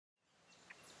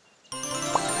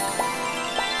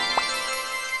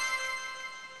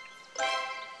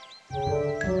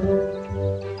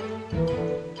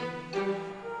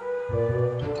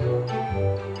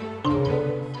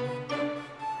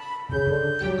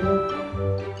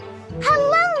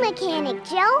Mechanic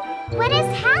Joe. What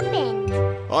has happened?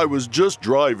 I was just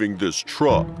driving this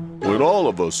truck when all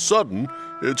of a sudden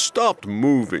it stopped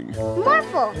moving.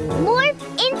 Morphle, morph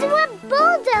into a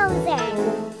bulldozer.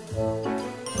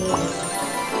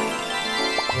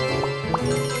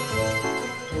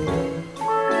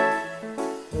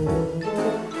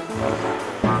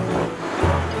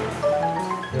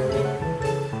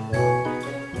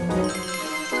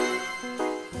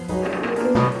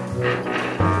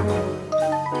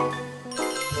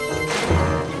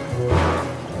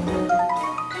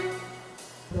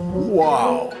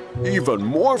 Wow, even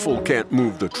Morphle can't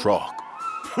move the truck.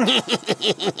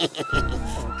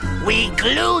 We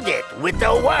glued it with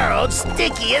the world's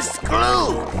stickiest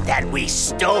glue that we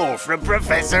stole from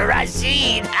Professor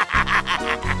Rashid.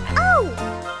 Oh,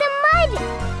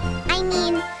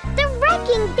 the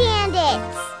wrecking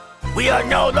bandits. We are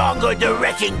no longer the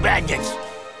wrecking bandits.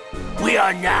 We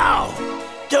are now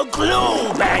the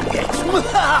glue bandits.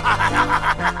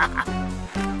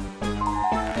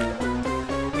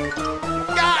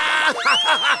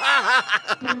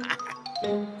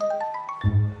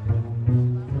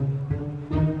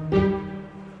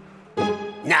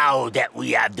 Now that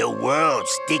we have the world's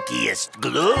stickiest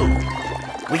glue,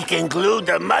 we can glue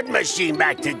the mud machine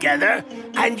back together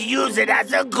and use it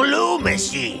as a glue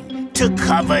machine to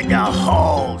cover the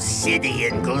whole city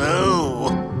in glue.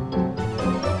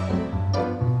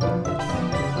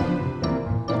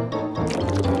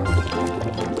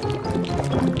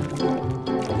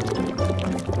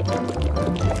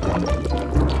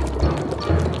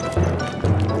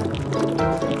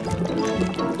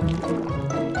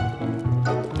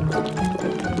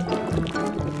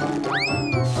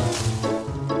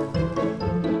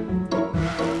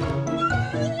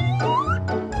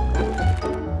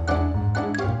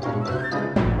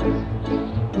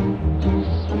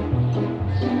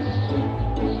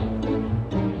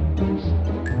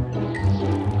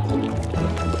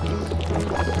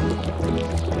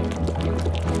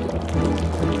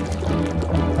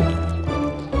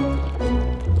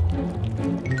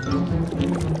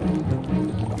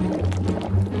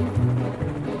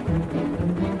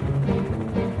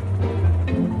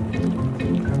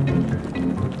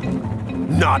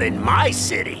 Not in my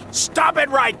city. Stop it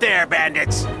right there,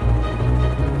 bandits.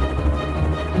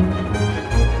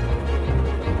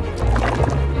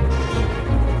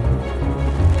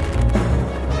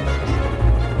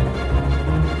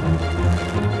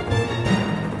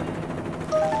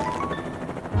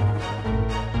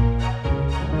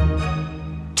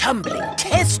 Tumbling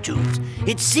test tubes.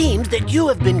 It seems that you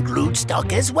have been glued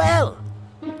stuck as well.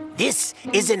 This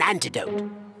is an antidote.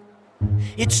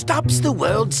 It stops the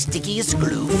world's stickiest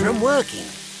glue from working.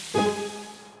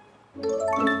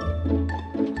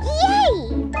 Yay!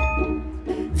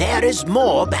 There is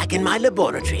more back in my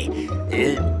laboratory,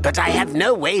 but I have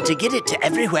no way to get it to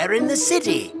everywhere in the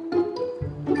city.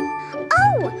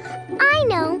 Oh, I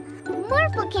know.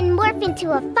 Morphle can morph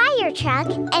into a fire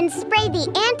truck and spray the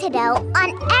antidote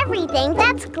on everything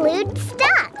that's glued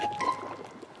stuck.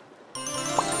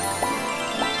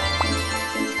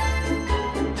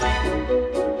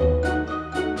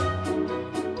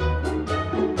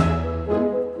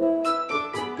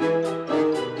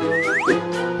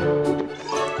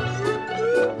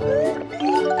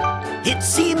 It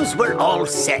seems we're all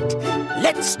set.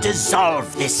 Let's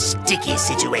dissolve this sticky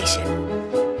situation.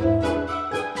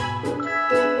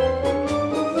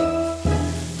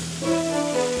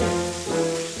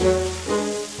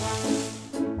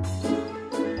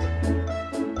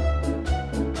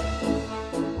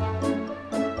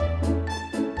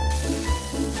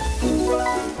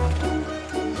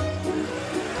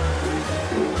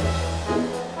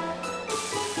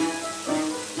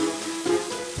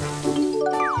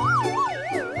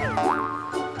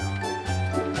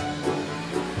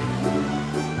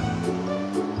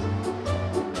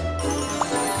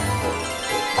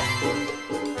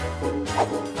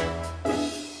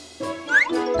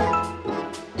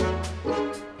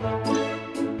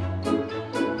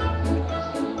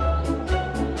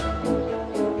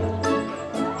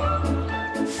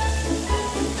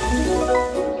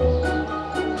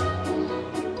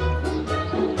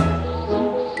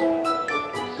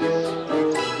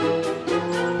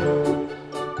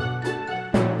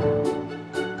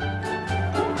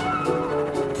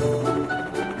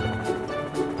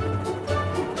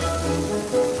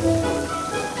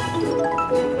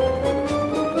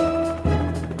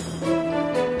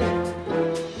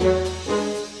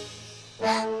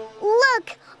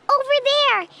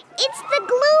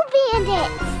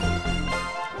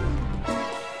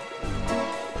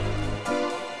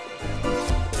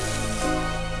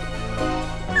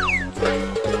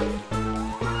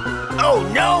 Oh,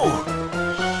 no!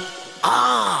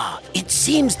 Ah, it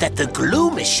seems that the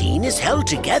glue machine is held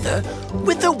together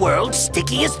with the world's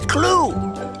stickiest glue.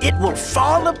 It will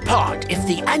fall apart if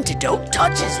the antidote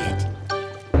touches it.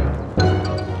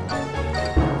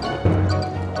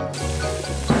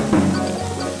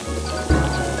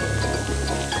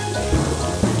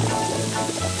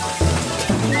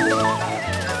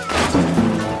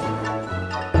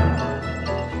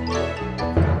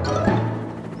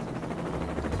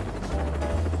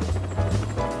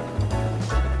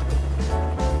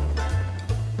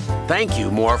 Thank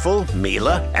you, Morphle,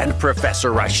 Mila, and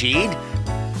Professor Rashid.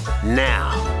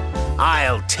 Now,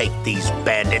 I'll take these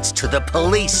bandits to the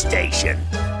police station.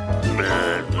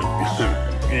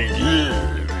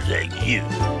 Thank you.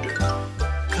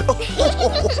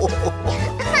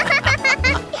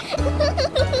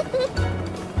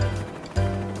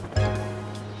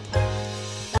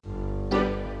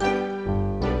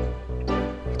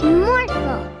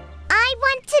 Morphle, I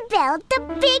want to build the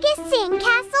biggest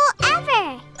sandcastle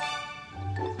ever.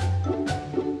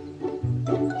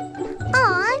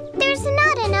 Aw, there's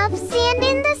not enough sand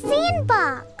in the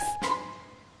sandbox.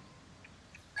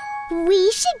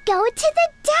 We should go to the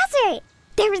desert.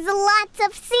 There's lots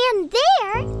of sand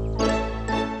there.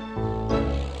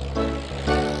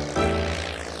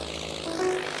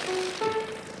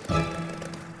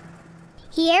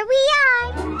 Here we are.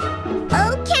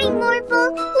 Okay,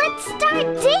 Morphle, let's start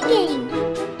digging.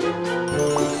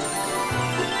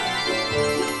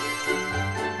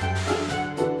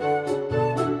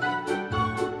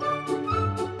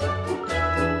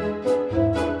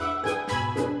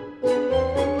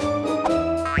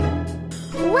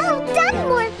 Well done,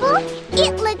 Morphle.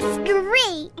 It looks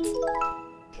great.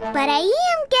 But I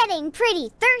am getting pretty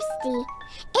thirsty.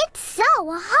 It's so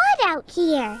hot out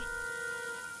here.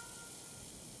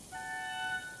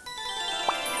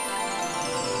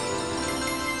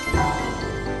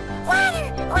 Water,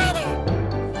 water.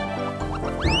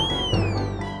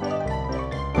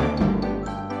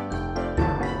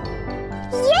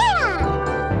 Yeah!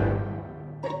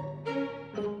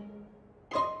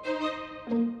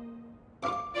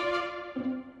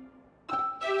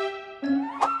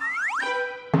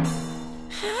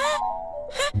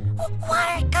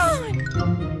 Water gone.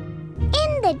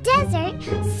 In the desert,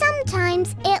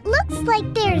 sometimes it looks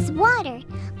like there's water,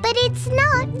 but it's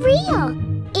not real.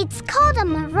 It's called a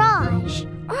mirage.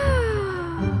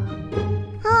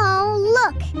 Oh,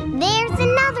 look, there's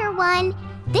another one.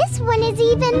 This one is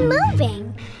even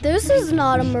moving. This is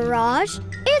not a mirage.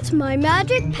 It's my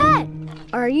magic pet.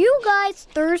 Are you guys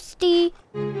thirsty?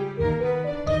 Water.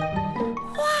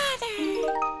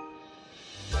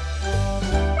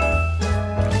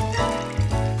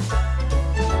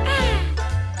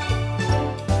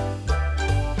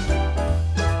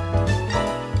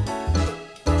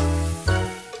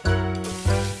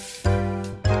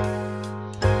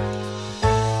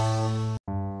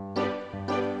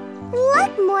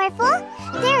 Look, Morphle,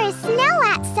 there is snow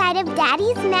outside of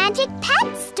Daddy's Magic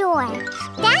Pet store.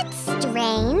 That's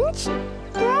strange.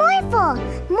 Morphle,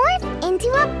 morph into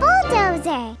a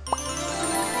bulldozer.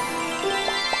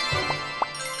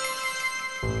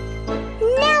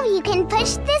 Now you can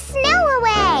push the snow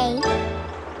away.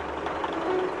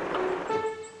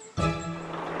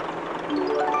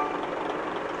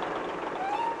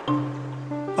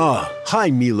 Hi,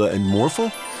 Mila and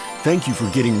Morphle. Thank you for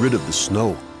getting rid of the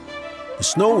snow. The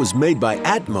snow was made by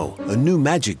Atmo, a new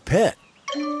magic pet.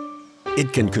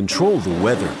 It can control the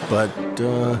weather, but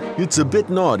it's a bit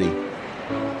naughty.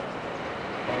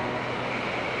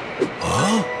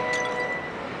 Huh?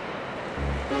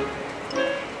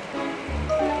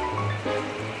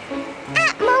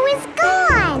 Atmo is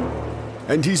gone.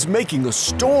 And he's making a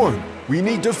storm. We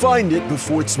need to find it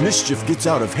before its mischief gets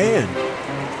out of hand.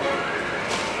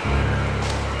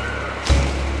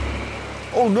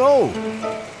 Oh no!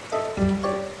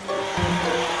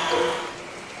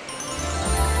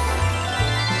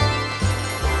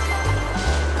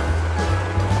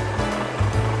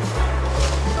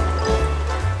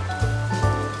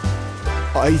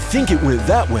 I think it went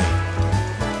that way.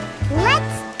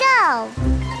 Let's go.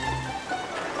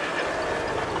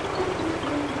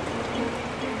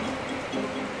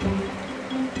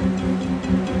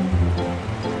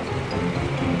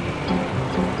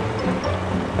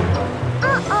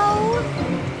 Uh-oh.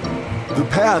 The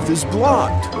path is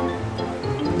blocked.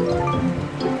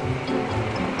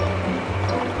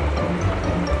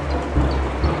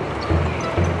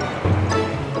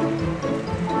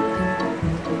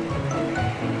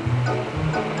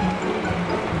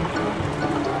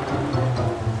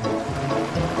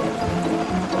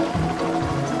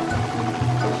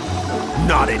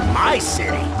 Not in my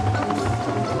city.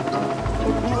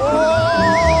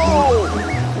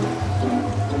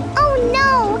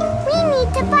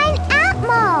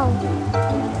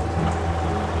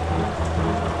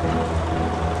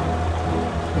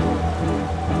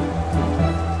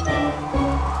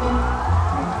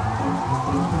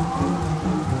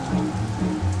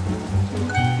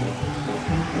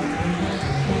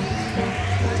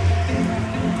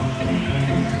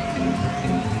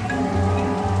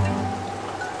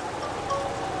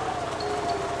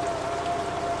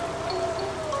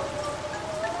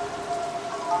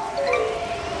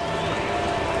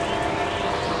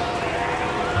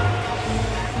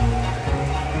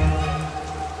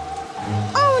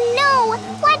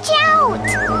 Watch out!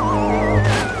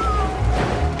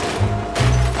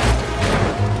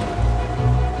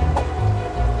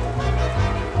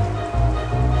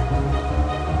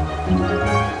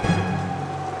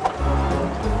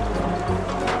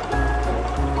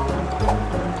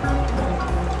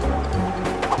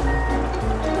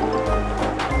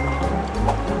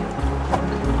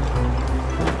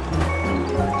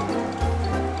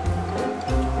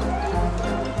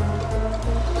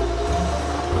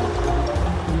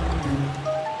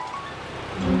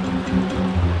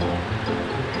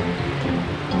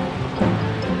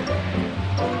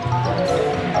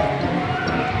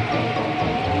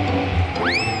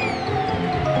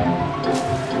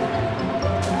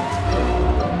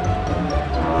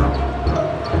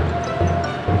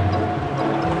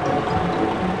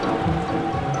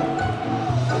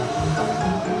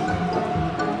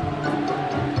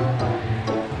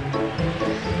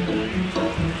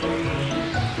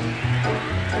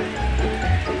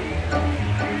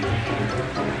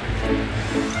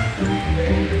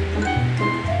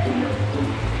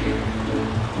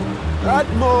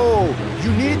 Atmo!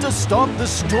 You need to stop the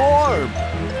storm!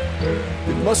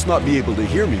 It must not be able to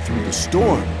hear me through the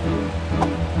storm.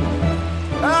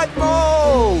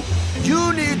 Atmo!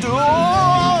 You need to...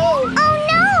 Oh! Oh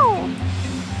no!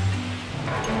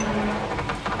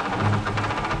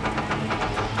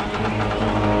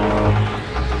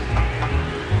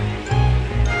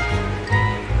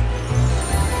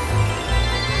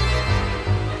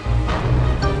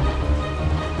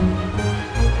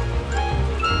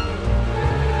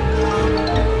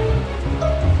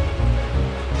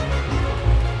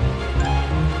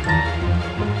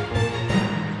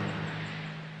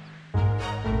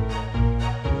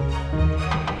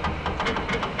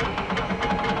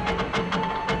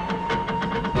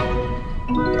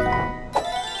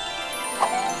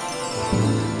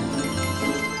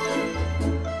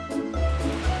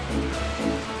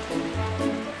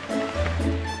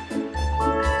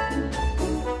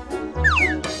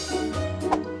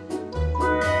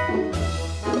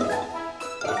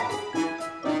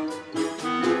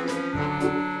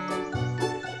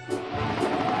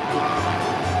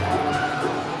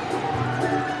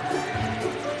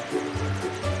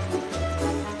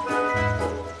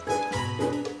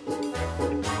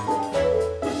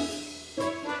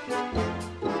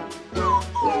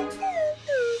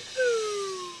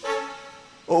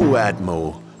 Oh,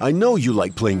 Atmo, I know you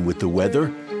like playing with the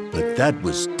weather, but that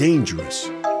was dangerous.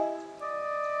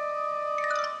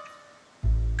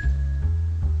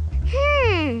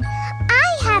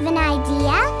 I have an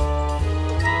idea.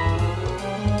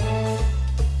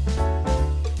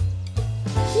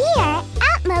 Here,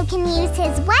 Atmo can use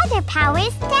his weather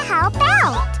powers to help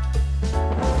out.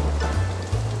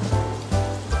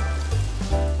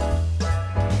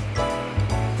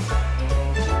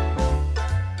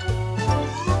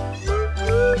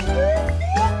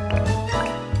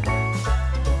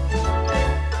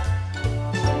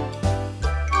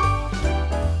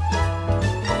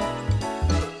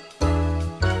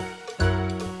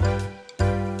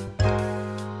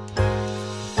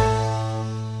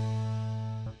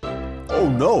 Oh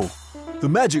no, the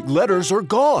magic letters are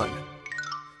gone.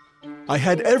 I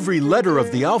had every letter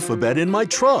of the alphabet in my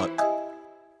truck.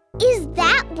 Is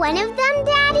that one of them,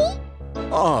 Daddy?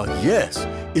 Ah, yes,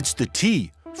 it's the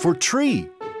T for tree.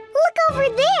 Look over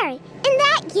there, in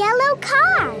that yellow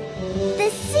car.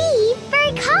 The C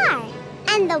for car,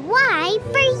 and the Y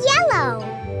for yellow.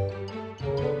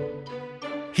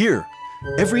 Here,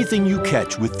 everything you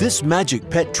catch with this Magic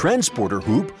Pet transporter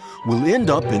hoop will end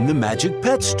up in the Magic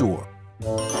Pet store.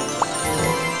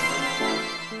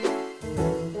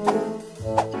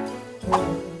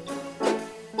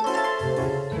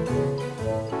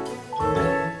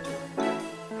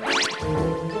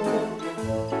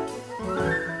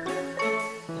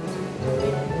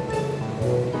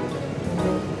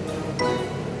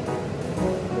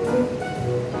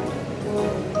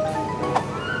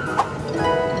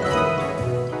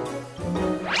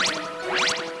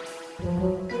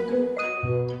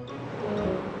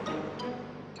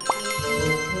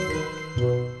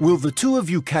 Will the two of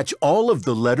you catch all of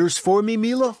the letters for me,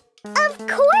 Mila? Of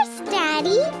course,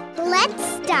 Daddy. Let's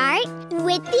start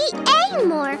with the A,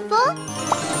 Morphle.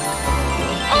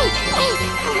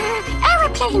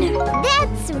 Aeroplane.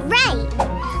 That's right.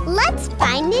 Let's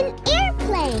find an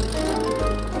airplane.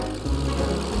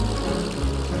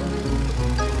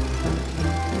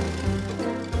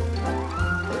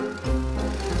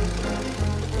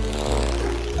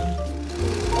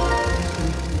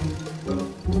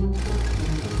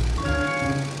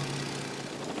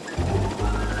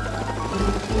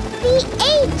 The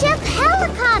H of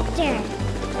helicopter.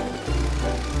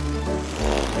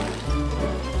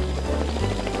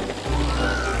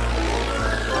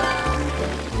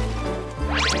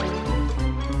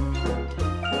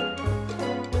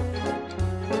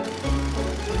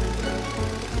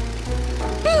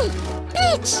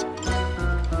 Pitch!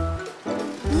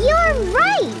 You're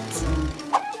right!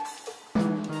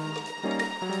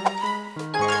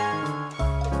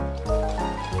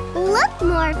 Look,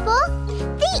 Morphle,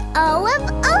 the O of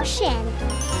ocean.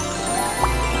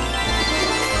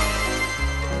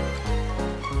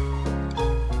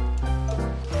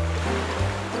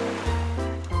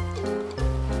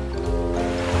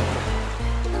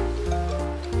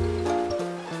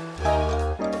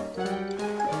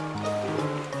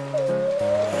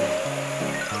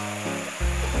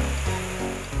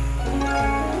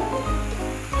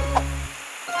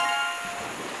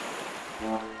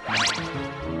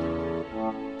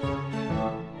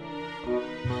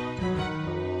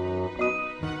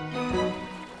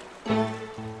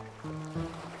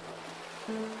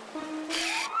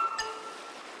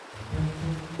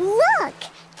 Look!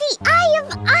 The Eye of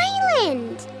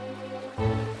Island!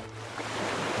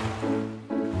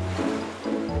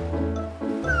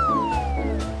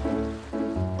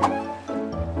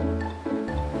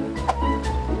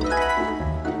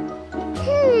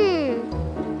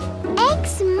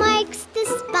 X marks the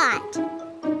spot.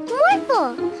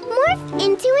 Morphle, morph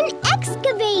into an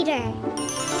excavator.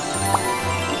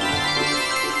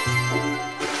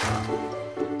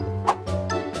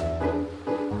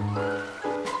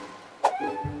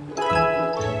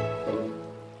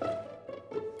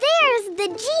 There's the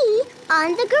G on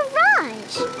the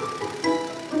garage.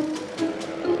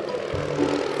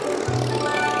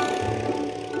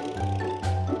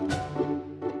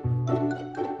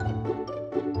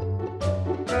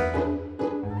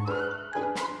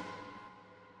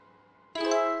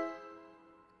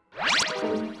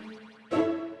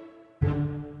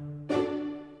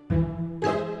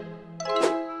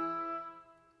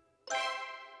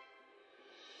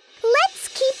 Let's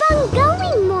keep on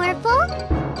going, Morphle.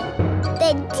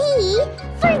 The D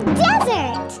for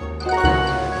desert.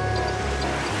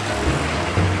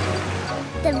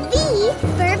 The V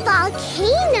for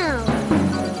volcano.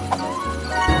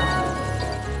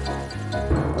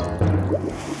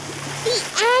 The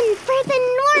N for the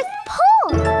North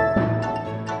Pole.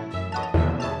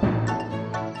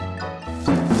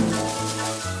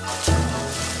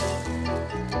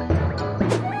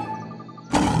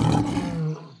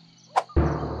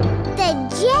 The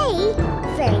J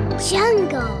for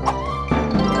jungle.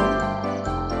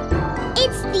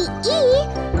 It's the E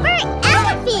for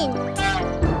elephant.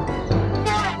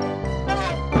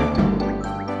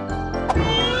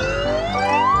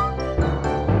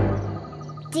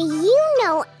 Do you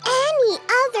know any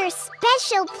other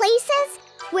special places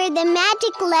where the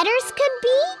magic letters could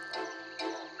be?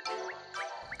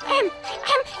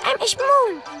 It's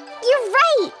moon. You're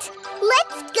right.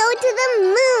 Let's go to the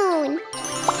moon.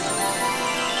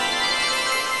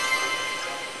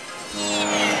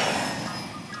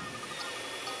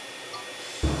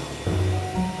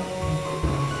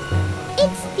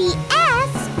 It's the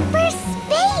S for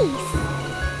space.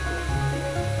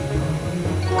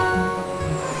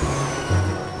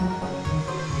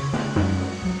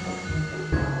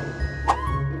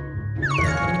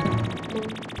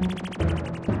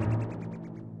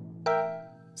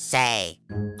 Say,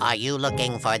 are you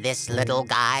looking for this little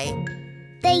guy?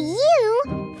 The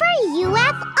U for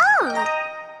UFO.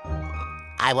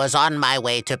 I was on my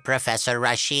way to Professor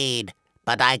Rashid,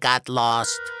 but I got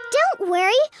lost. Don't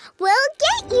worry, we'll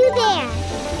get you there.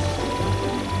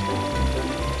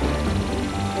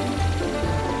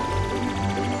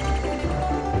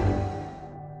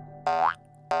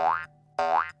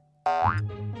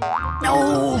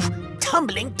 No!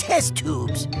 Tumbling test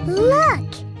tubes! Look,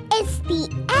 it's the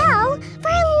L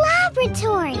for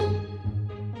laboratory.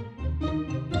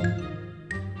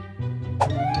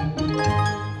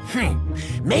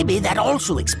 Maybe that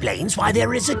also explains why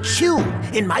there is a Q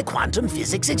in my quantum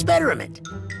physics experiment.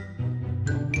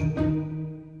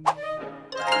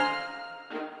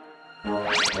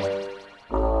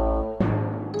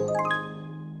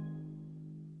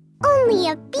 Only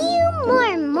a few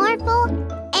more, Morphle,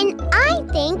 and I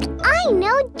think I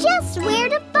know just where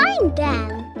to find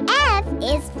them. F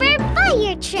is for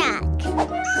firetruck.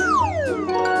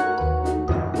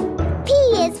 P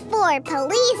is for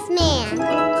policeman.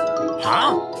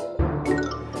 Huh?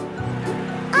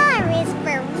 R is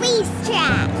for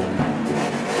racetrack.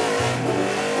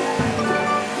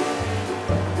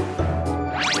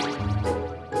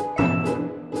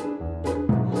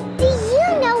 Do you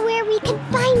know where we could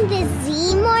find the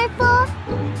Z, Morphle?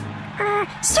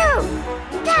 So,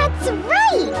 that's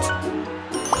right!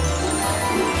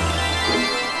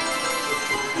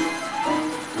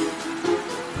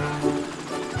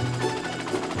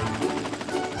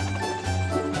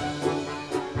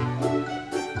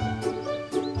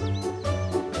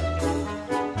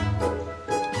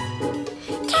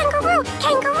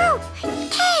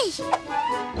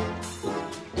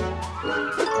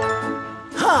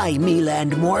 Hi, Mila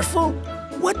and Morphle.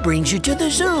 What brings you to the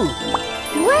zoo?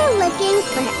 We're looking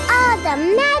for all the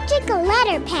magic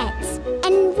letter pets,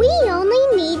 and we only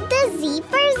need the Z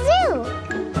for zoo.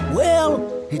 Well,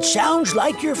 it sounds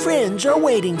like your friends are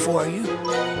waiting for you.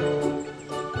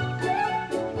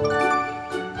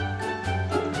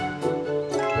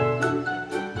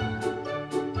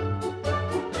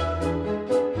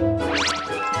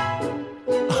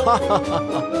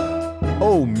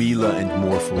 Oh, Mila and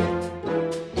Morphle.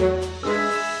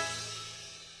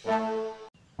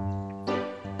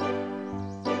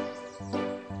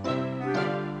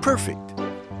 Perfect.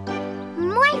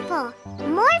 Morphle,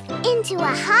 morph into a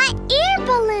hot air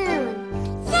balloon.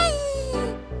 Yay!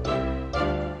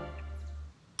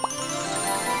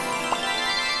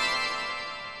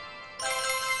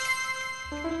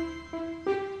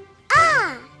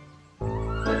 Ah!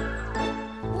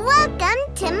 Welcome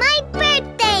to my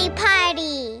birthday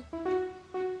party.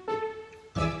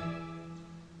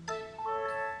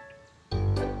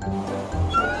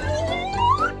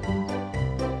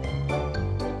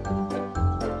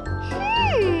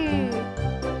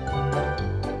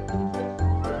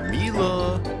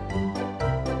 Mila,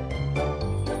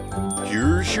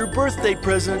 here's your birthday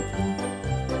present.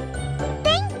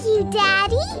 Thank you,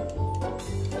 Daddy.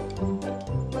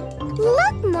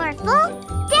 Look, Morphle.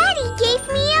 Daddy gave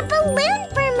me a balloon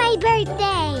for my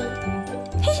birthday.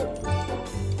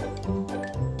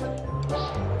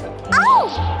 Oh!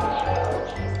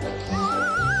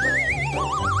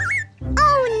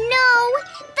 Oh, no!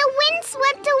 The wind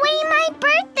swept away my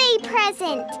birthday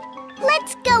present.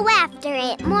 Let's go after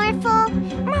it, Morphle.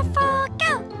 Morphle,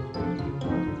 go!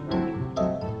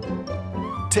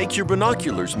 Take your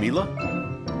binoculars, Mila.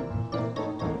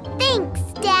 Thanks,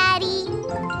 Daddy.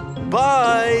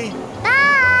 Bye.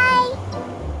 Bye!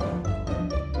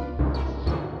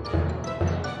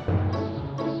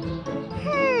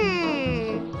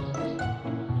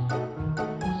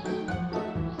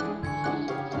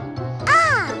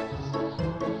 Ah!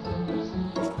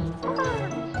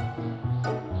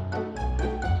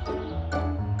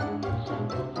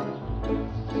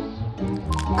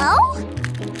 Oh?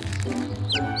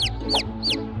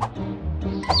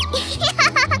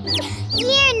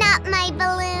 You're not my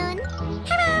balloon.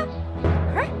 Hello.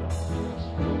 Huh?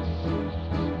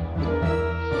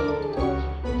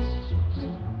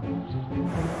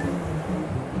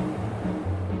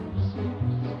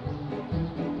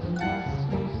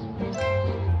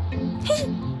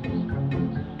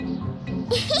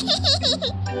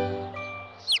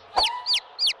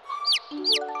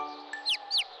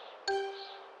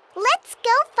 Let's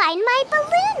go find my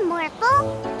balloon, Morphle.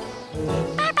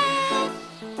 Bye-bye.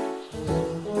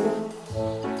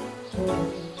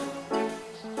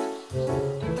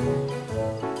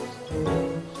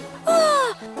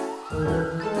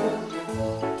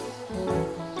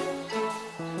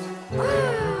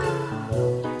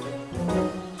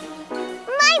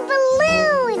 My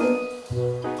balloon!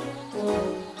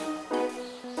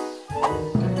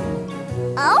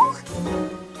 Oh?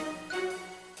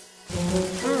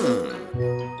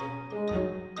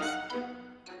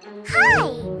 Hi!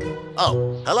 Oh,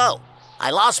 hello.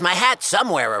 I lost my hat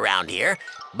somewhere around here,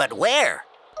 but where?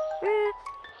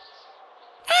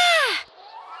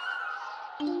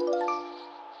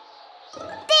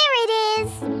 There it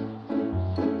is!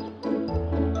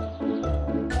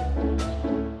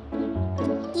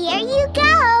 Here you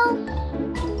go!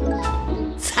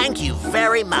 Thank you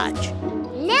very much.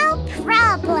 No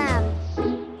problem.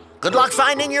 Good luck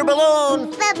finding your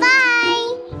balloon.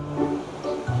 Bye-bye!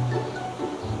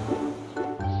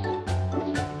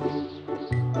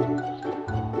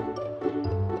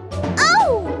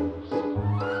 Oh!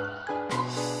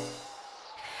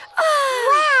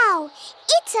 Wow!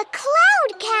 It's a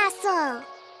cloud castle!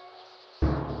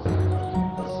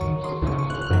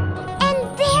 And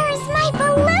there's my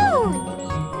balloon!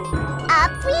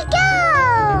 Up we go!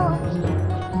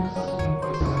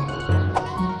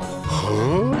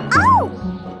 Huh? Oh!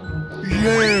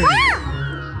 Yay! Wow!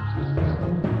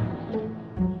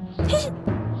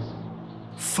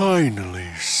 Finally,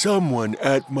 someone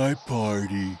at my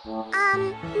party.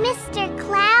 Mr.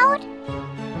 Cloud?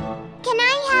 Can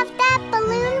I have that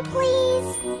balloon,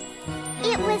 please?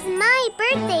 It was my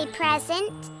birthday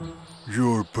present.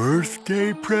 Your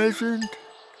birthday present?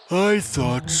 I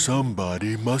thought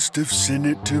somebody must have sent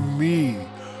it to me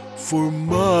for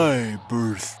my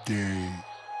birthday.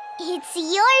 It's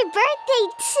your birthday,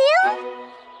 too?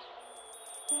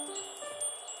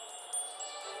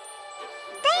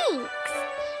 Thanks.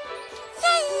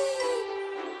 Yay!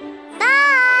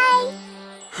 Bye!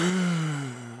 Hmm.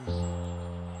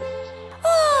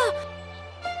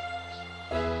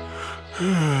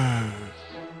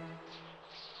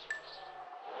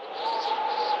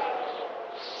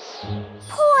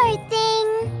 Poor thing.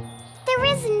 There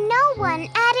is no one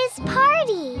at his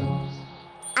party.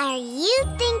 Are you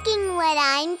thinking what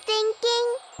I'm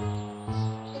thinking?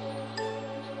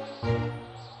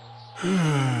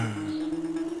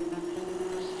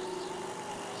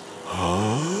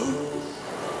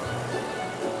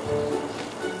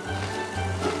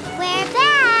 We're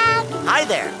back. Hi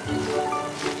there.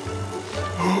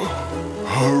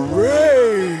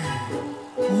 Hooray!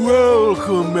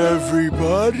 Welcome,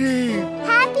 everybody.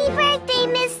 Happy birthday,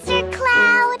 Mr.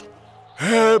 Cloud.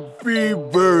 Happy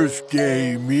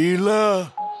birthday,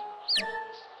 Mila.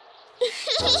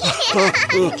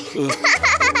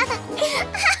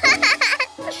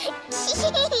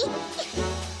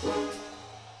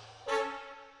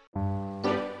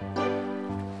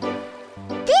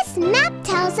 This map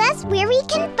tells us where we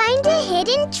can find a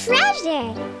hidden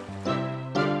treasure.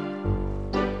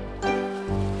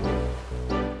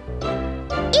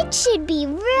 It should be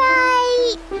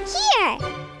right here.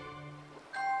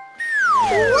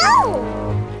 Whoa!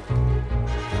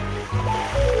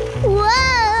 Whoa,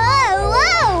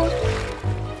 whoa!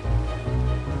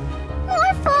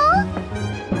 Morphle!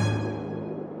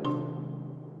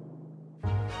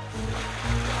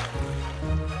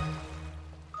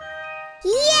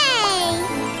 Yay!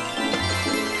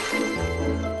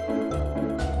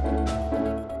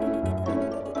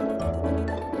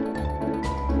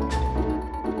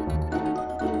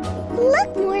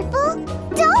 Look, Morphle!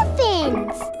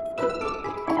 Dolphins!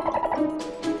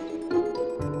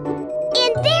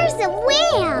 And there's a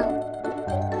whale!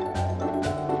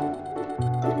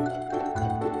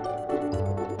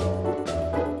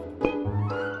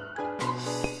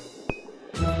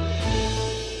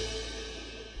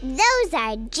 Those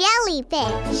are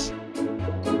jellyfish.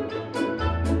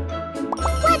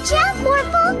 Watch out,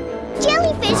 Morphle!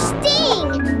 Jellyfish sting!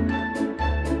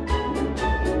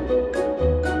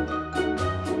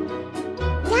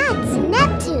 That's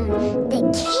Neptune, the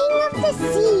king of the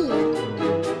sea.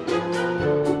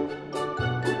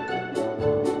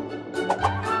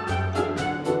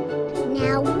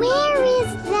 Now where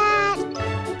is that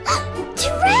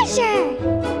treasure?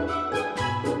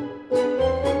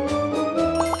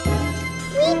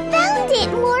 We found it,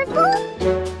 Morphle!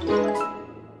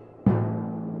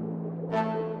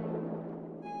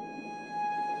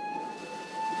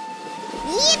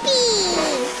 Yippee!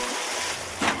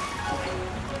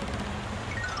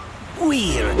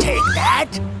 We'll take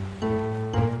that.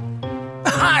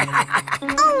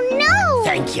 Oh no!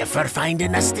 Thank you for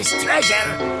finding us this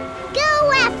treasure.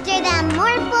 Go after them,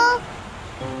 Morphle!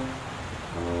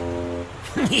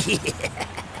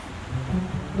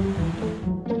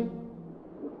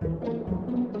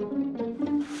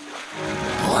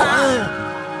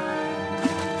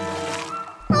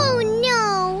 Oh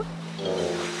no!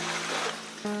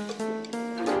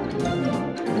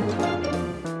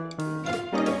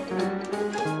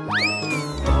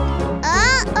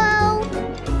 Uh-oh!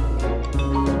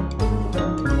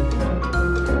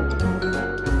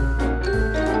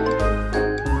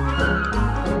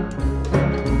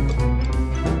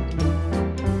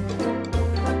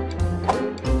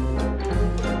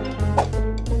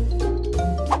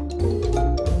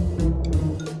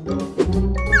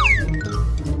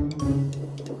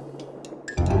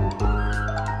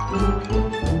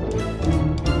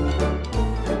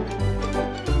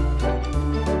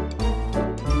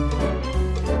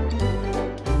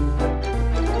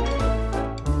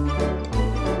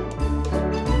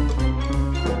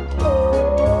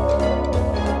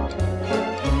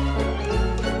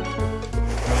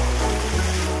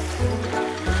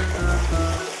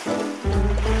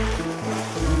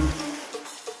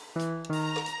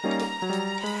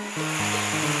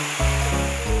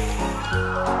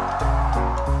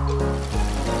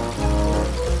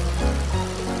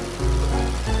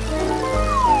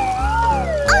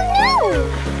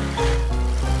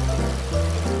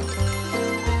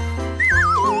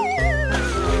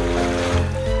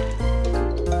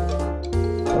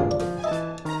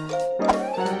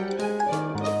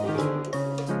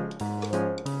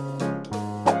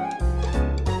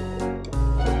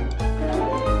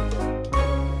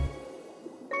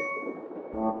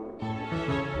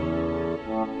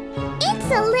 It's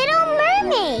a little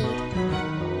mermaid.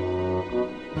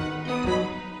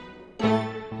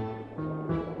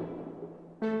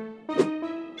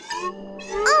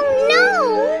 Oh no!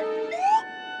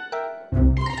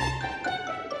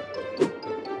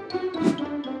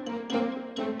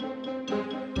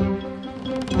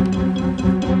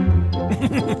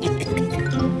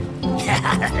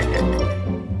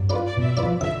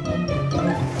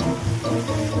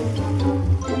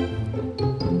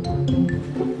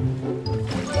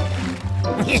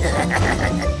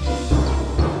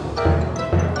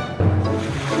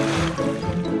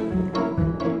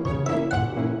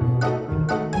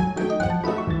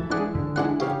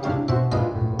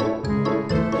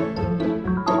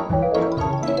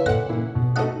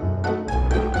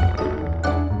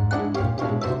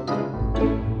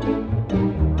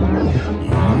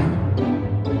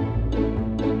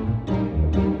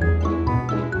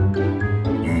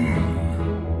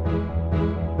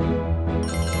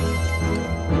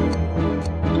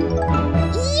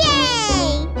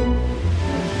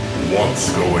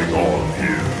 What's going on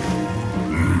here?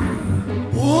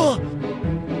 What?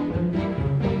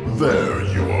 There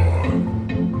you are.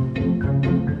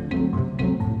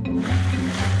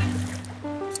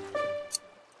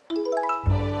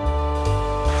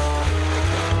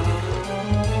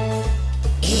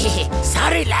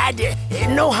 Sorry, lad.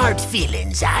 No hard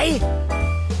feelings, eh?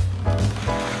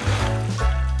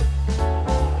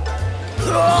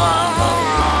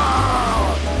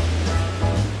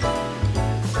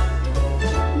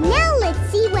 Now let's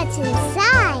see what's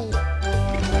inside.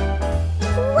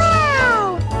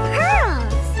 Wow!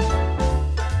 Pearls!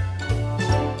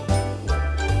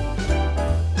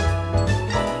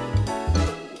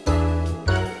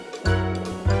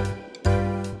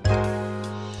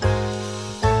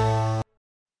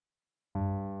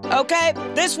 Okay,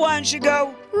 this one should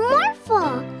go.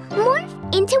 Morphle!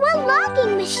 Morph into a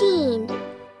logging machine.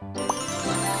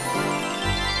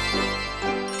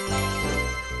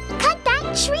 Cut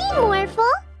that tree, Morphle.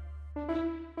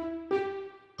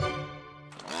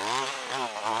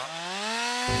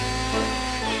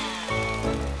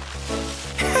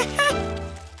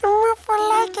 Morphle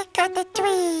like to cut the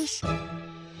trees.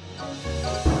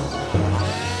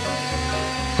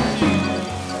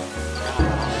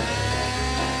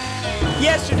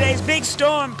 Yesterday's big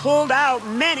storm pulled out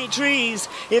many trees.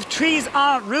 If trees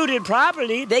aren't rooted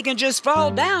properly, they can just fall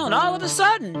down all of a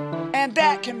sudden. And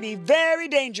that can be very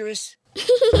dangerous.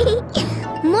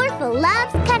 Morphle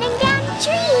loves cutting down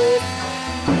trees.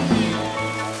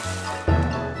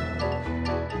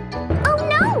 Oh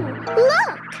no!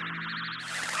 Look!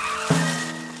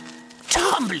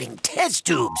 Tumbling test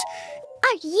tubes.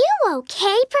 Are you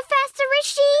okay, Professor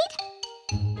Rashid?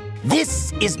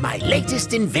 This is my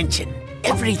latest invention.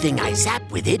 Everything I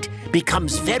zap with it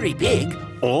becomes very big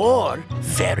or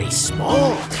very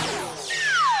small.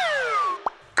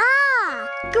 Ah,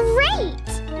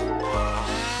 great!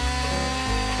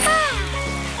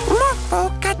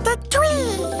 Morphle cut the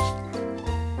tree.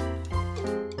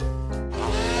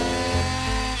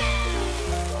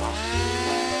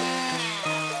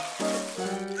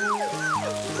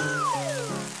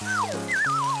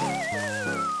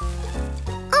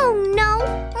 Oh no!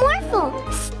 Morphle,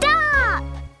 stop!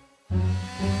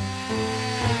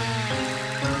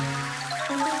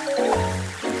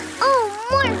 Oh,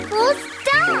 Morphle,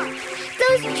 stop!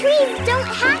 Those trees don't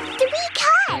have to be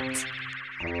cut!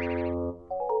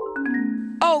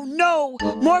 Oh no!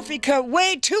 Morphe cut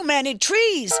way too many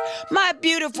trees. My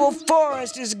beautiful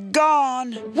forest is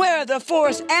gone. Where are the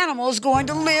forest animals going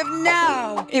to live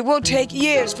now? It will take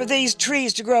years for these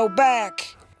trees to grow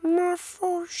back.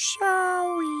 Morphle,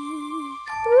 sorry.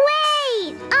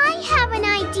 Wait! I have an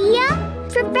idea!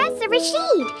 Professor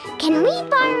Rashid, can we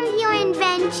borrow your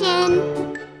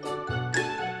invention?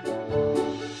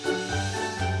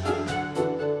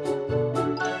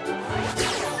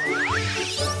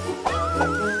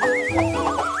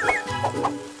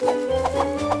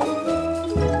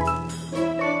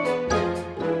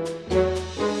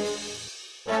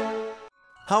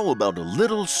 How about a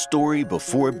little story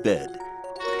before bed?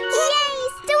 Yay!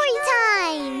 Story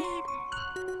time!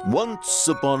 Once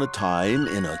upon a time,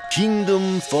 in a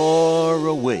kingdom far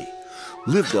away,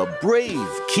 lived a brave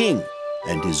king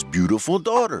and his beautiful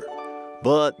daughter.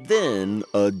 But then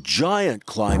a giant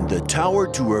climbed the tower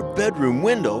to her bedroom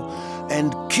window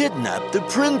and kidnapped the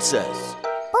princess.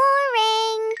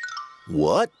 Boring!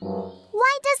 What?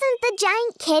 Why doesn't the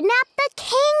giant kidnap the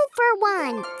king for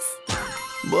once?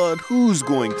 But who's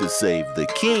going to save the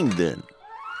king then?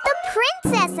 The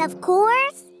princess, of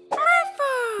course!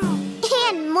 Morphle!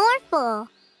 And Morphle.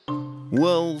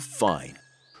 Well, fine.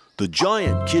 The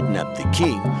giant kidnapped the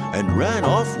king and ran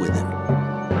off with him.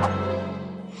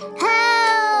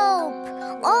 Help!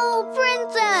 Oh,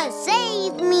 princess,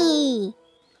 save me!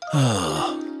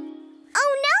 Oh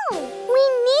no! We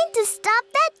need to stop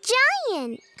that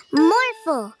giant!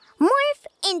 Morphle, morph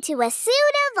into a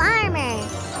suit of armor.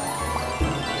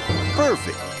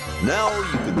 Perfect. Now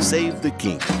you can save the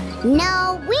king.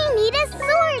 No, we need a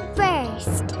sword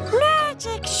first.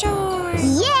 Magic sword.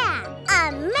 Yeah,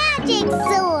 a magic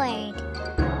sword.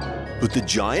 But the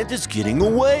giant is getting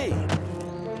away.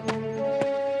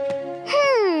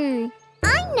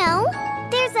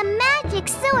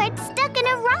 sword stuck in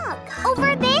a rock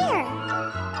over there.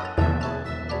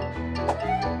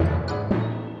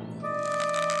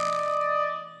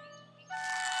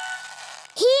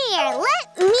 Here,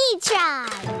 let me try.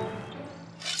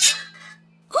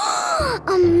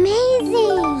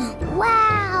 Amazing!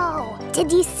 Wow!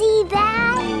 Did you see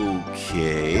that?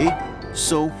 Okay.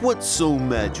 So what's so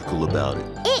magical about it?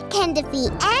 It can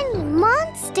defeat any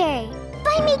monster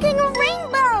by making a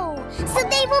rainbow, so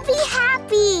they will be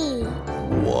happy.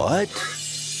 What?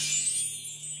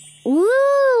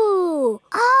 Ooh!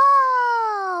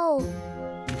 Oh!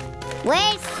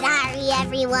 We're sorry,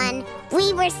 everyone.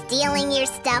 We were stealing your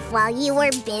stuff while you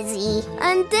were busy.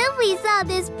 Until we saw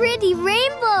this pretty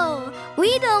rainbow.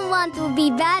 We don't want to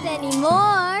be bad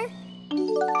anymore.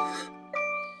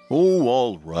 Oh,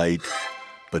 all right.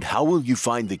 But how will you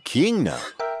find the king now?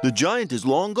 The giant is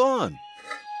long gone.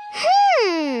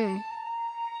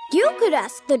 You could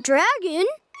ask the dragon.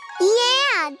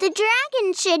 Yeah, the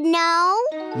dragon should know.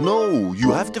 No,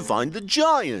 you have to find the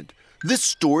giant. This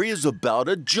story is about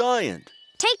a giant.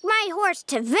 Take my horse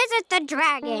to visit the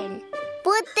dragon.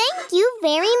 Well, thank you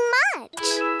very much.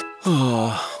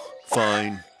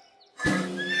 Fine. To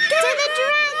the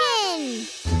dragon!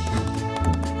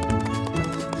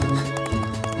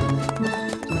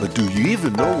 But do you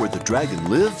even know where the dragon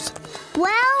lives?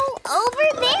 Well, over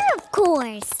there, of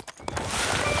course.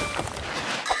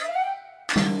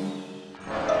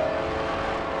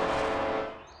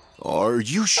 Are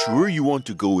you sure you want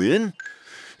to go in?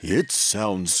 It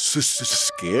sounds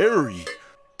scary.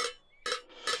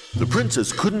 The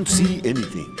princess couldn't see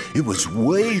anything. It was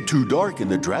way too dark in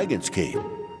the dragon's cave.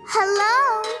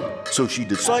 Hello? So she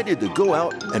decided to go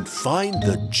out and find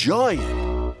the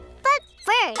giant. But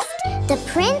first, the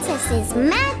princess's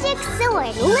magic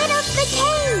sword lit up the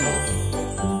cave.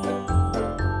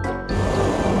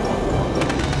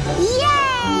 Yay!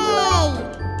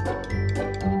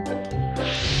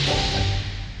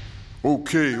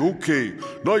 Okay.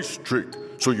 Nice trick.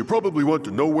 So you probably want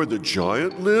to know where the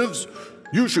giant lives?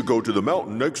 You should go to the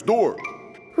mountain next door.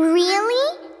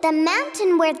 Really? The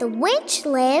mountain where the witch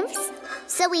lives?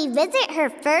 So we visit her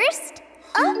first?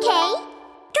 Okay.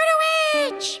 To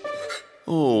the witch!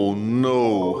 Oh,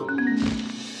 no.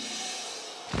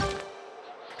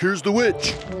 Here's the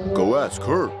witch. Go ask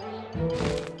her.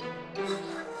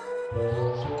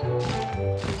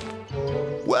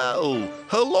 Well,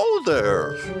 hello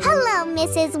there. Hello,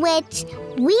 Mrs. Witch.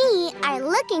 We are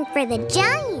looking for the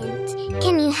giant.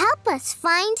 Can you help us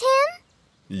find him?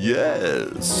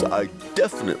 Yes, I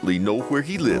definitely know where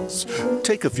he lives.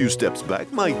 Take a few steps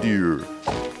back, my dear.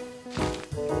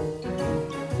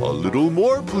 A little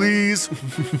more, please.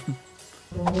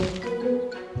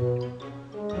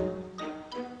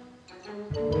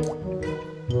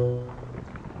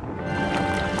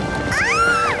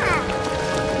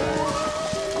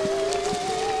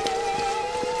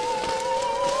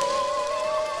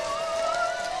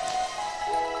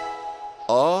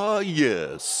 Ah,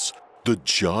 yes. The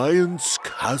giant's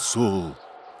castle.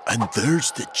 And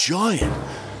there's the giant.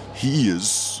 He is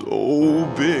so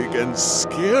big and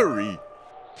scary.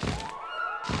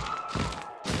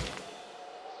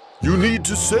 You need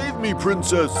to save me,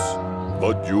 princess.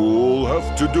 But you'll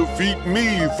have to defeat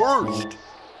me first.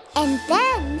 And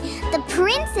then the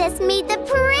princess made the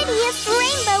prettiest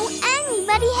rainbow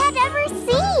anybody had ever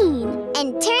seen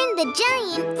and turned the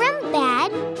giant from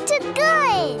bad to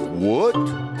good. What?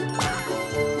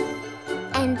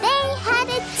 And they had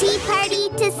a tea party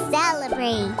to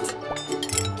celebrate.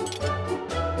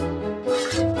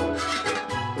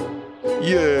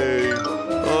 Yay!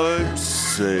 I'm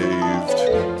saved.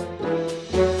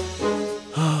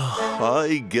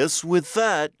 I guess with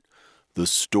that, the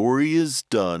story is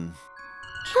done.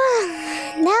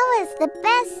 That was the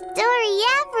best story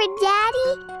ever, Daddy.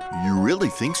 You really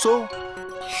think so?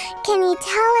 Can you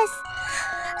tell us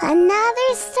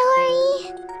another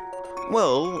story?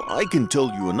 Well, I can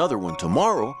tell you another one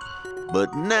tomorrow,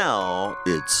 but now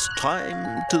it's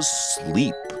time to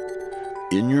sleep.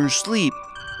 In your sleep,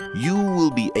 you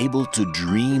will be able to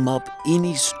dream up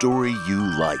any story you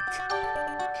like.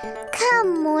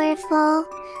 Come, Morphle.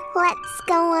 Let's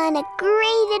go on a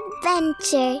great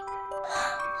adventure.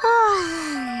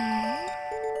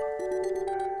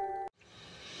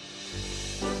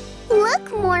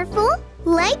 Look, Morphle,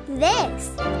 like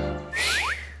this.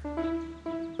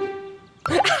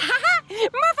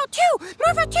 Morphle 2!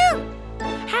 Morphle 2!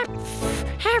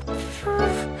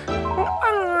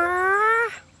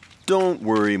 Don't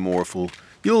worry, Morphle.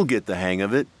 You'll get the hang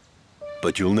of it.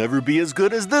 But you'll never be as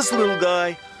good as this little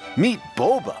guy. Meet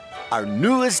Boba, our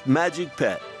newest magic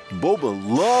pet. Boba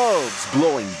loves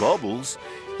blowing bubbles.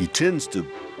 He tends to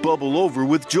bubble over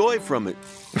with joy from it.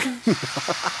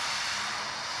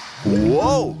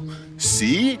 Whoa!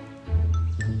 See?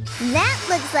 That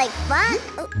looks like fun.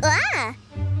 Ah!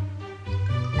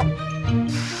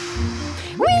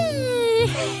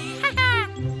 Whee!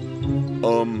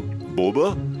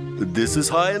 Boba, this is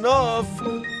high enough.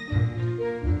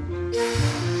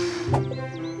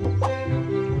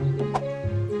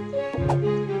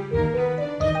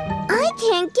 I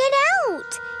can't get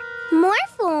out.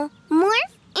 Morphle,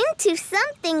 morph into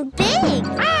something big.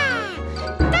 Ah!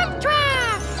 Dump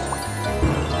truck!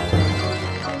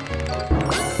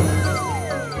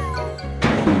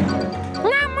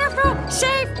 Now, Morphle,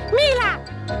 save Mila!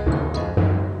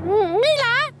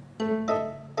 Mila?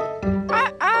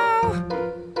 Uh-oh!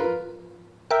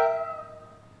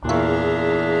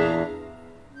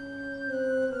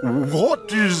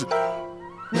 What is...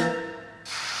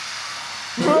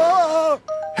 Ah!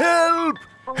 Help!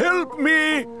 Help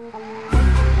me!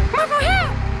 Morphle,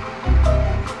 help!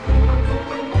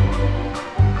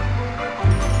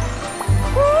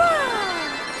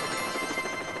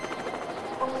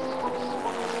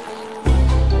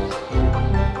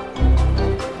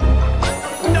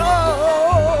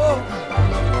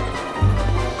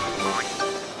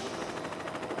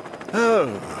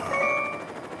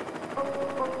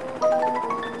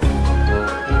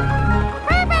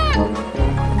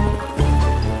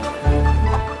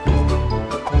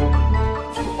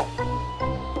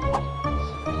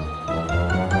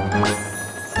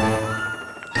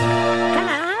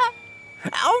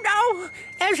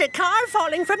 There's a car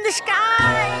falling from the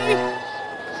sky!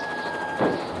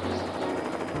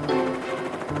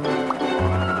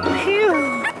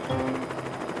 Phew!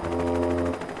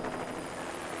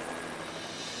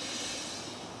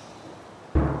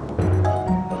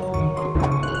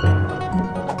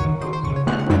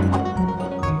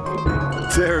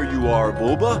 There you are,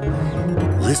 Boba.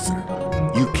 Listen,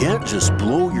 you can't just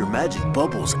blow your magic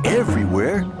bubbles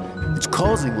everywhere. It's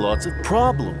causing lots of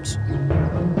problems.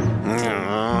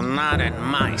 Oh, not in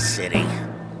my city.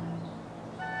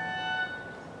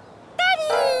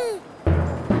 Daddy!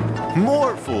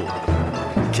 Morphle,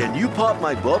 can you pop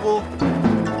my bubble?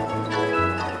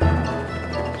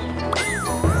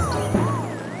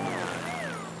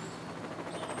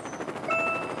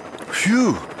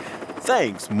 Phew!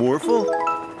 Thanks, Morphle.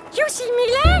 You see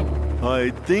Mila?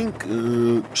 I think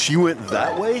she went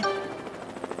that way.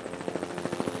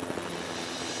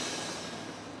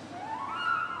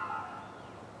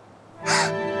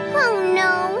 Oh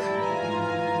no!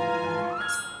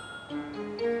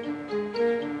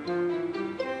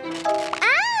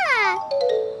 Ah!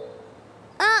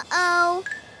 Uh-oh!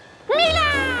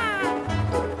 Mila!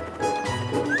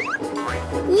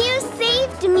 You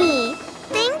saved me!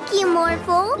 Thank you,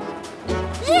 Morphle!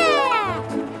 Yeah!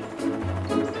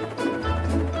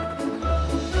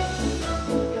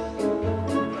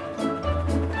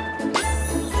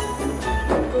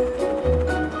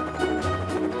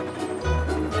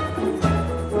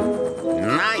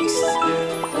 Nice!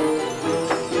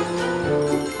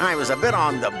 I was a bit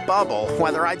on the bubble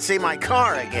whether I'd see my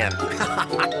car again.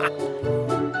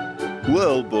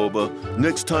 Well, Boba,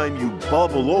 next time you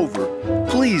bubble over,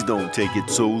 please don't take it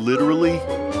so literally.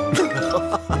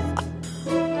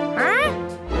 Huh?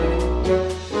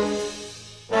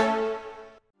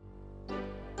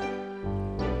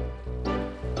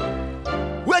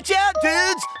 Watch out,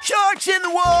 dudes! Sharks in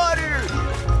the water!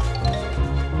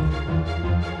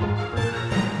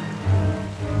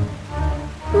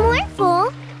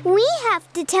 Morphle, we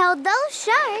have to tell those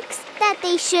sharks that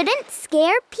they shouldn't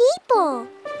scare people.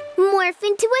 Morph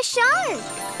into a shark.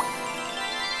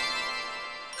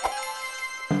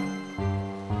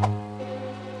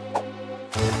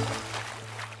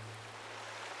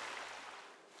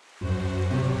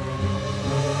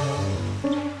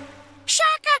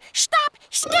 Sharka, stop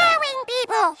scaring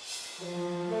people!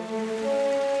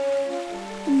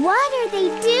 What are they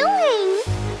doing?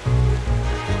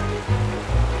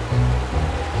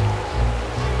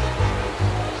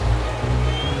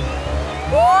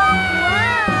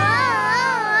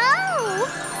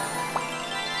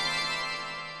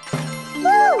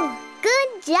 Woo!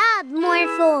 Good job,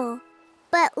 Morphle.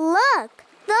 But look,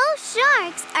 those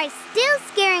sharks are still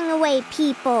scaring away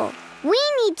people. We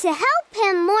need to help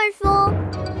him, Morphle.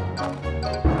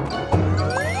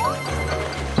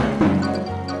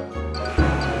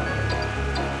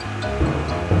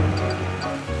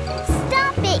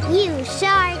 Stop it, you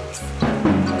sharks.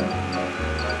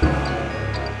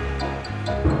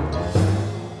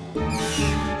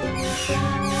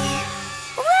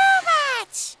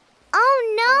 Robots! Oh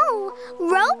no!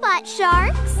 Robot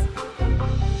sharks!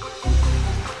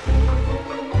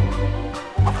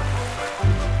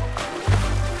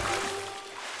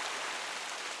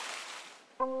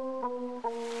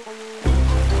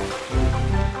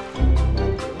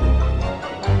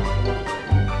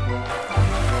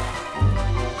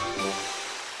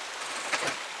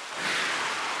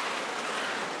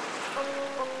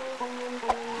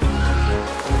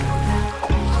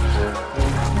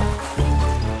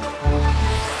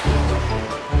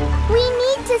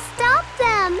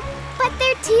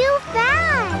 too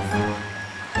fast.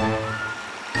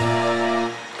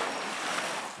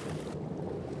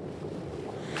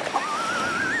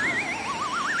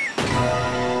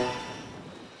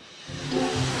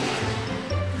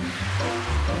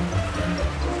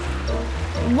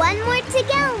 One more to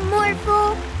go,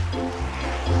 Morphle.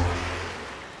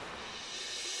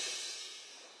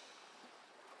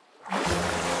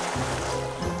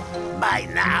 By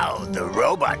now, the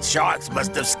robot sharks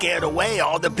must have scared away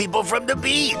all the people from the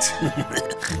beach.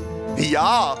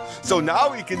 Yeah, so now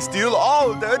we can steal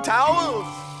all their towels.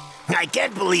 I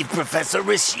can't believe Professor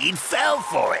Rashid fell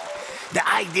for it. The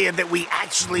idea that we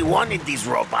actually wanted these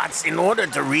robots in order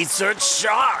to research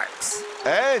sharks.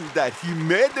 And that he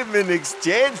made them in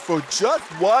exchange for just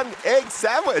one egg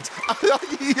sandwich.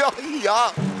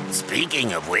 Yeah.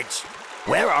 Speaking of which,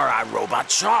 where are our robot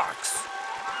sharks?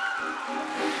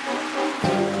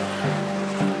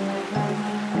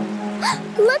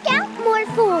 Look out,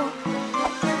 Morphle!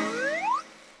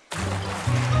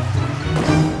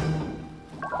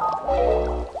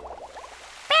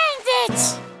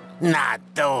 Bandits! Not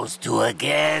those two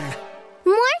again.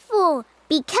 Morphle,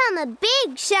 become a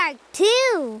big shark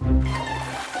too.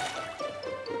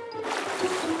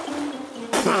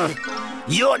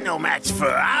 You're no match for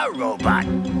our robot.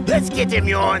 Let's get him,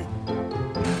 Yorn.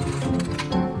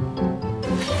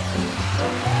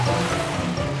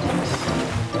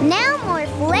 Now more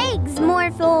legs,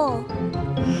 Morphle.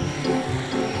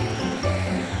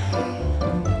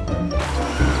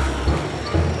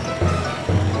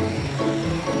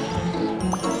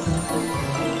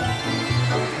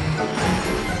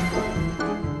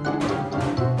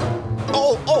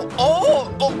 Oh.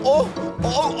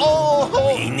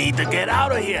 We need to get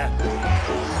out of here.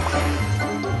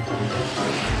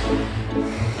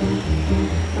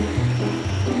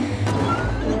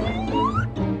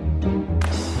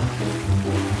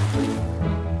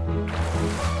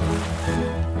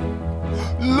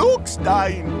 Look,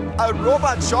 Stein! Our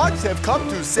robot sharks have come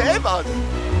to save us!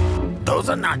 Those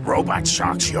are not robot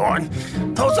sharks, Yorn.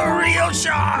 Those are real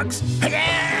sharks! Help!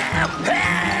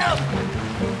 Help!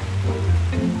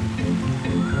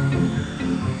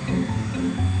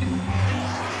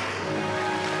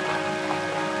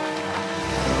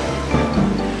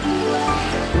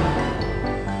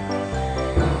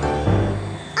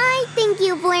 I think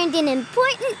you've learned an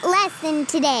important lesson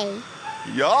today.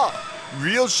 Yeah,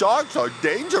 real sharks are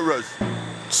dangerous.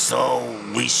 So,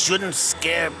 we shouldn't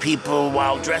scare people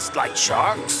while dressed like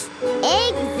sharks?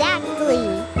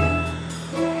 Exactly.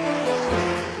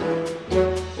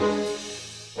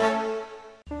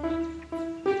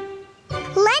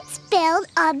 Let's build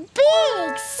a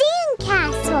big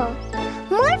sandcastle.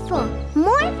 Morphle,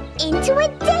 morph into a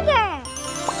digger.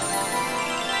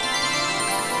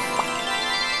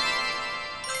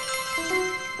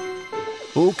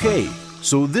 Okay,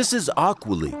 so this is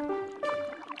Aqually.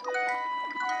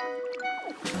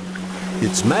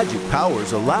 Its magic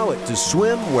powers allow it to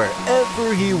swim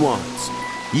wherever he wants,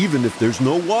 even if there's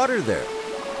no water there.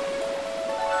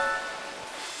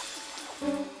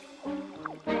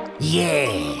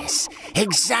 Yes,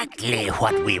 exactly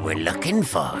what we were looking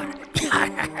for.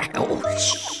 Oh,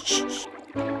 shh.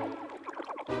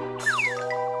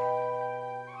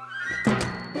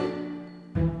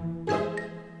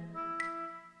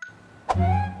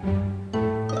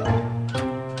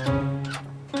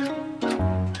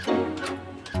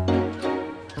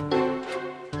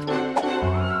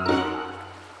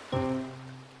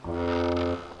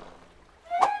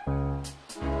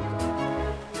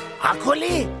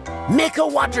 Aqually, make a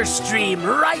water stream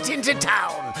right into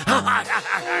town.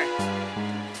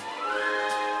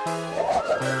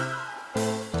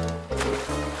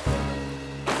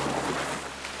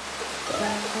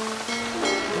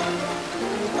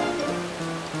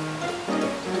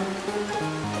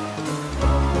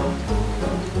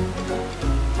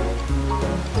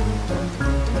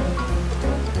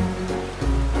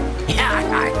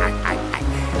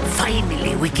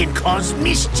 Finally, we can cause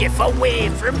mischief away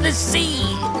from the sea.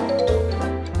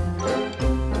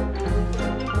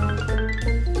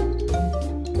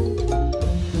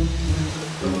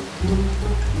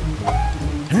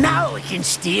 Now we can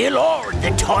steal all the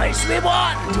toys we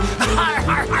want.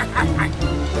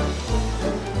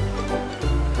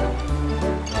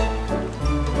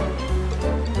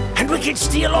 And we can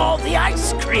steal all the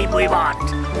ice cream we want.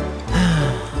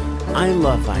 I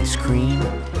love ice cream.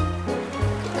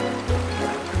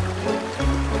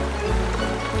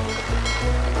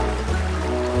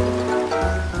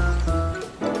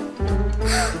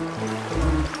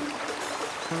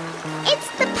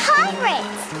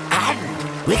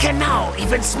 can now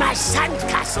even smash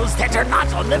sandcastles that are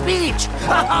not on the beach.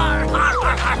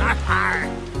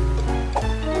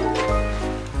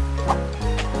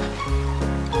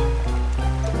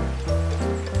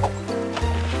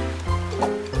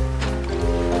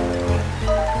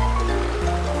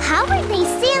 How are they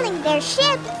sailing their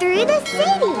ship through the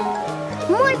city?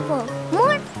 Morphle,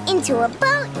 morph into a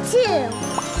boat too.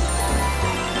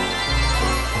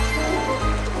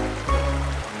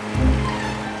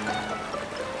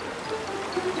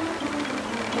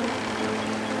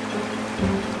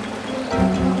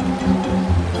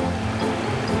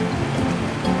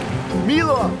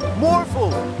 Mila,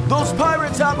 Morphle, those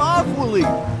pirates have Aqually.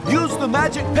 Use the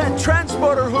magic pet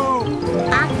transporter hoop.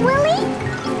 Aqually?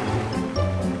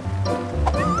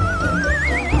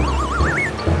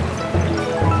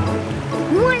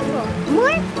 Morphle,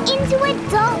 morph into a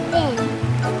dolphin.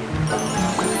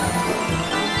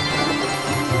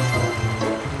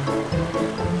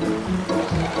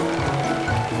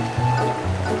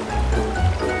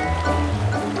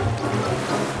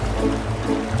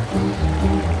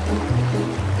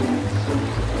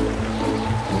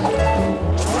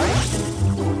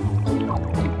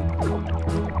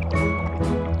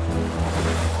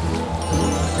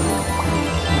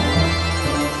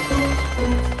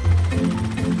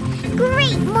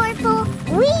 Great, Morphle!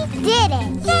 We did it!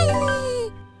 Yay!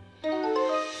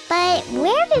 But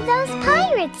where did those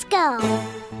pirates go?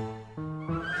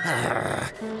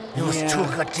 It was too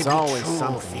good to be true, always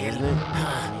something, Phil. isn't it?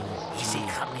 Easy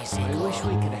come, easy I go. wish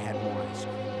we could have had more ice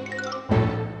cream.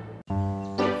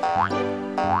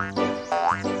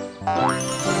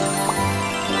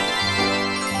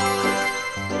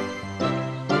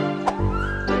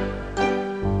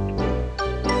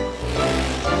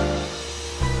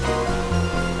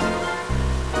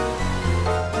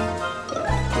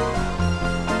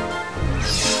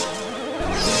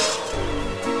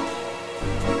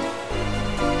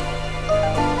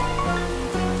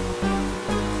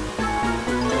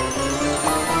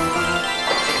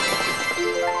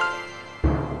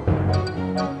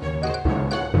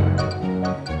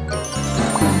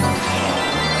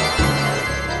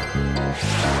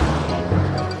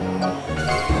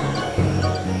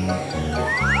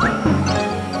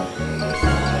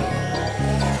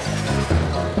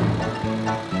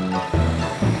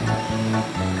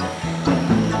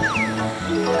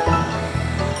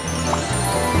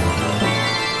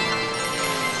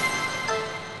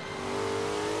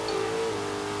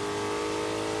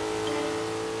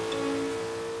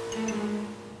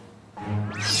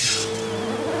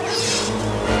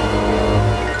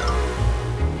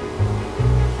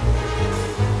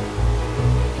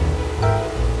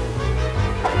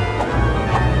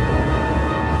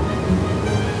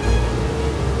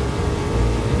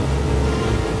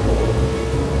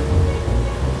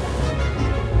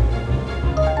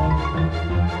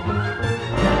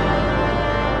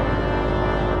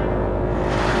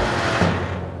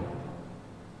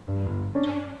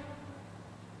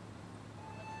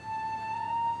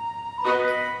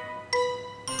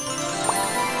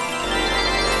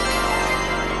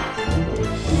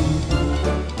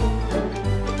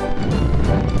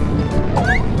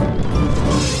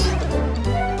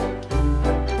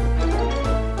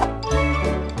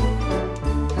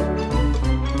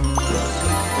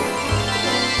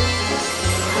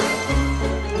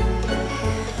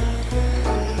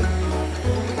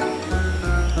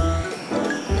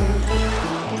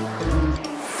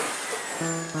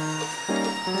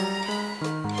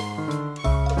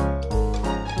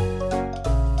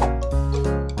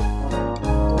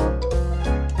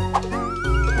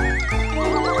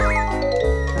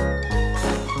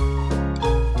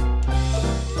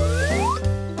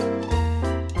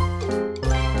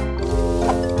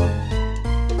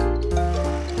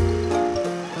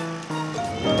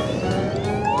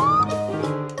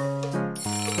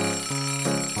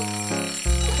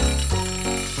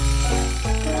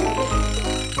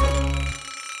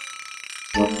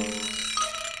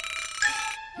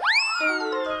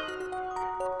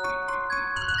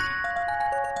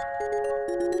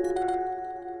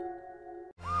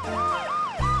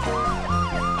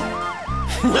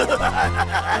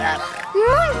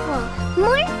 Morphle,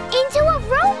 morph into a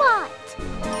robot!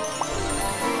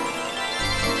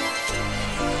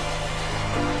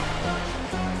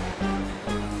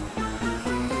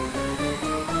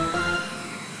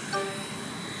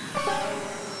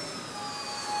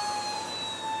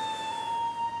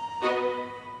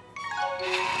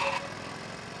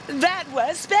 That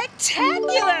was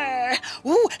spectacular!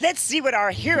 Ooh, let's see what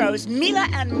our heroes Mila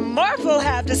and Morphle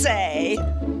have to say.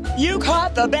 You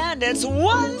caught the bandits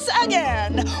once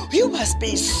again! You must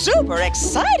be super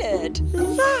excited!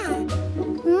 Yeah.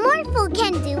 Morphle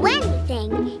can do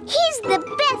anything. He's the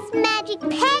best magic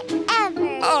pet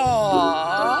ever.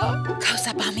 Aww. Close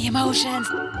up on the emotions.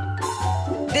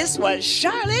 This was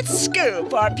Charlotte's scoop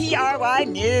for PRY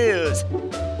News.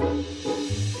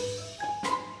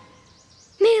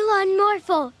 Mila and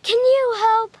Morphle, can you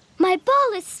help? My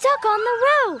ball is stuck on the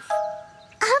roof.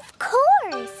 Of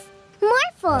course.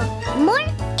 Morphle,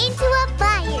 morph into a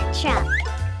fire truck.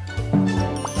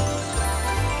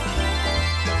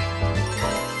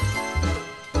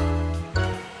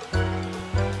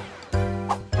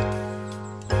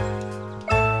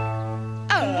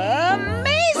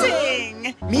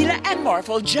 Amazing! Mila and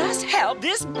Morphle just helped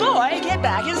this boy get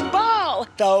back his ball.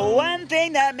 The one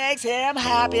thing that makes him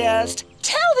happiest.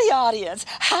 Tell the audience,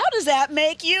 how does that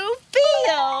make you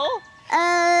feel?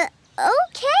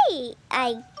 Okay,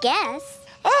 I guess.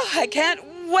 Oh, I can't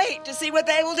wait to see what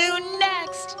they will do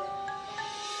next.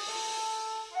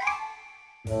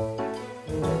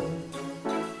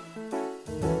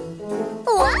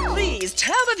 Whoa! Please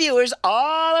tell the viewers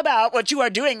all about what you are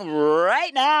doing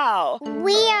right now.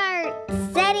 We are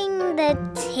setting the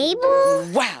table?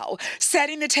 Wow,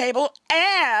 setting the table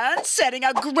and setting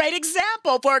a great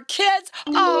example for kids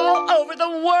all over the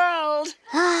world.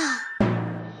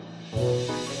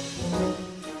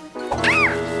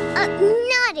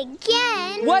 Not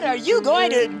again. What are you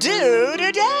going to do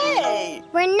today?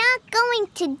 We're not going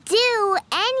to do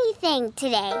anything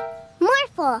today.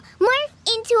 Morphle, morph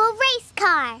into a race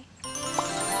car.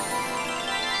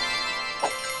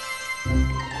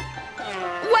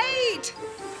 Wait!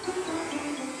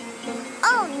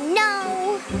 Oh,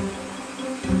 no.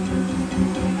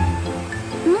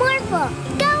 Morphle,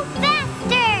 go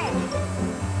faster!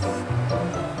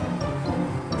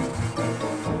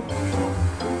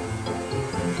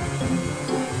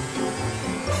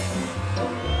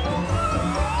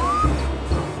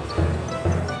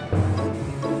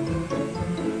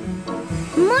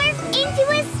 Morph into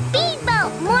a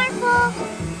speedboat, Morphle!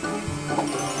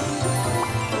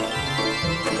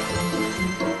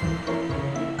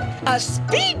 A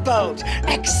speedboat!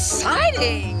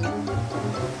 Exciting!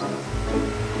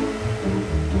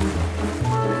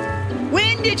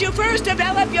 When did you first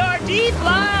develop your deep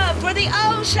love for the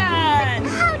ocean?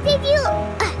 How did you...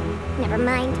 never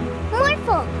mind.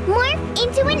 Morphle, morph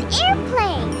into an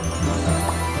airplane!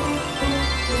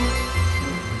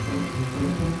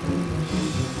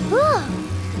 Whew.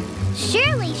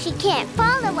 Surely she can't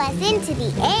follow us into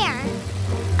the air.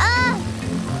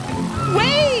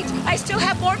 Wait! I still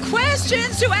have more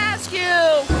questions to ask you!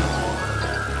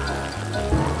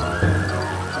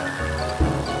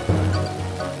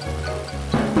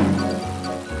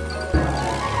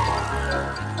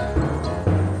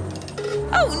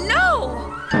 Oh, no!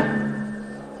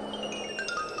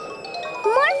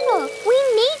 Morphle, we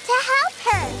need to help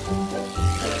her.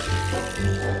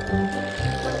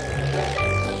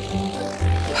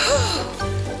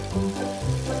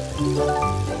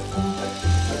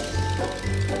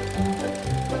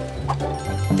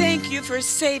 Thank you for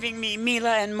saving me,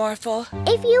 Mila and Morphle.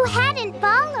 If you hadn't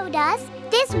followed us,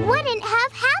 this wouldn't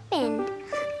have happened.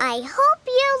 I hope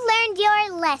you learned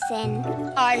your lesson.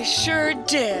 I sure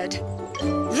did.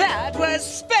 That was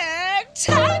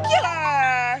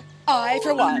spectacular! I,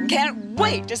 for one, can't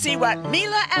wait to see what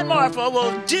Mila and Morphle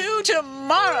will do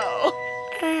tomorrow.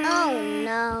 Oh,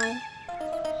 no.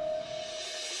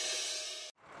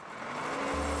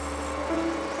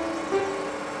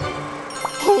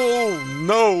 Oh,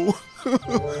 no.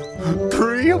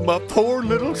 3 of my poor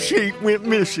little sheep went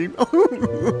missing.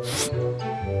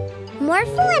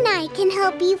 Morphle and I can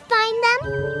help you find them.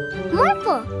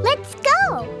 Morphle, let's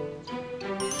go.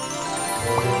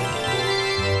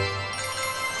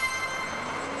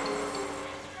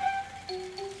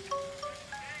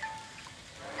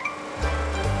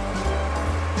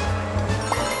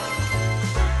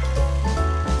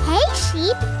 Hey,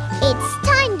 sheep. It's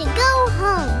time to go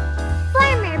home.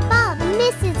 Farmer Bob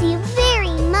misses you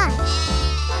very much.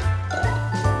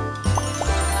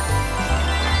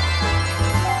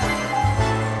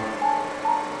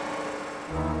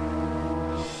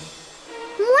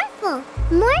 Morphle,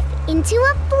 morph into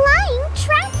a flying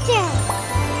tractor.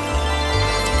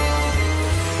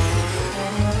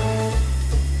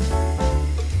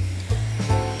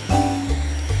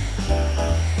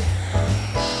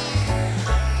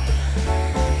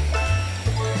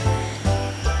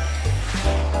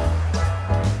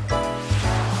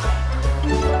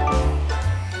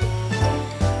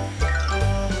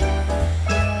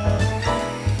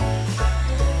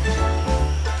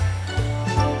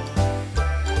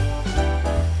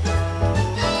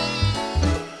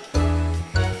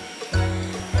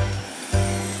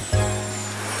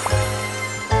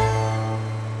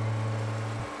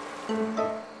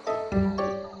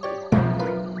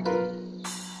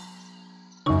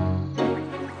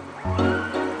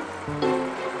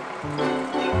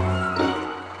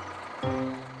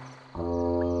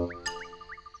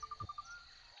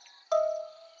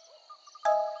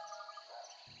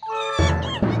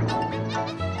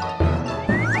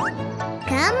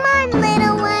 Come on,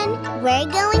 little one. We're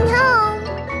going home.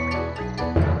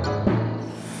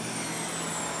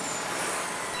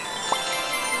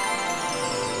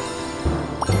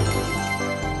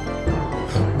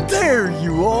 There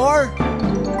you are!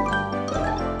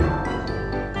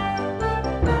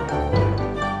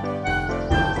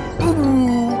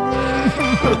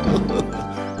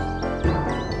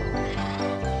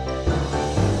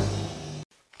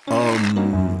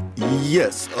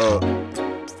 Yes,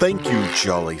 thank you,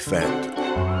 Jolly Fat.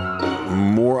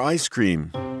 More ice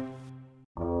cream.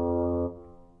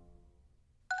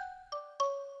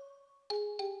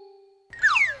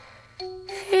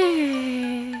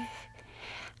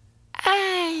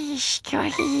 Ice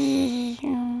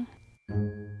cream.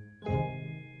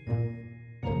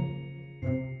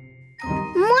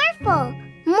 Morphle,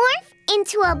 morph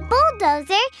into a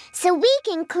bulldozer so we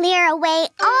can clear away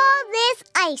all this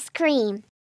ice cream.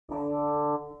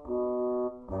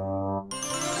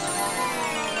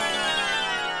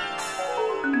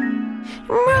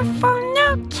 Morphle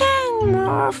no can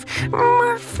morph.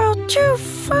 Morphle too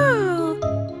full.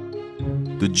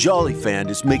 The Jolly Fan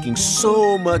is making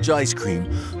so much ice cream.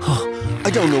 I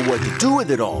don't know what to do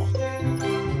with it all.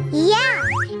 Yeah,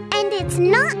 and it's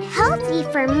not healthy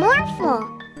for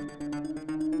Morphle.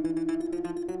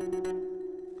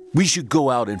 We should go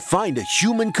out and find a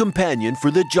human companion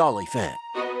for the Jolly Fan.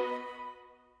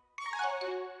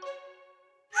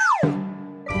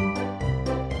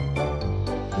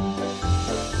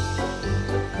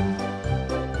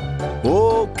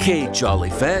 Okay, Jolly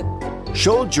Fan.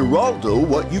 Show Geraldo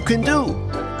what you can do.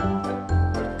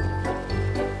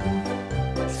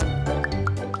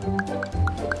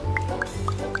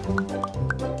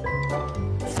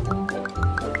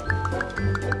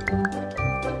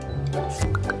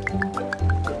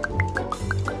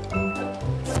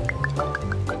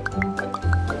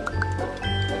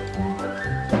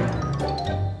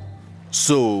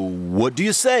 So, what do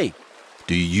you say?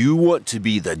 Do you want to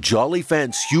be the Jolly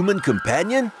Fan's human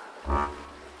companion?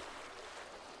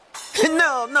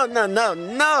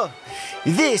 No.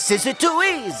 This is too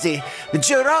easy.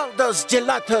 Geraldo's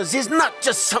Gelatos is not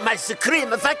just some ice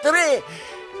cream factory.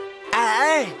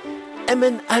 I am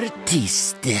an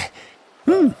artiste.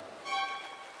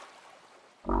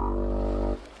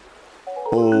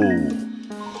 Oh.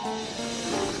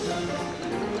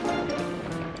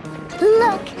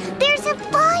 Look, there's a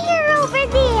fire over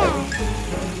there.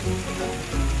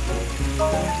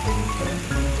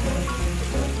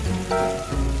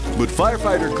 But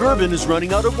firefighter Gerben is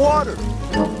running out of water.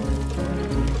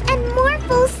 And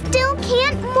Morphle still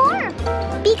can't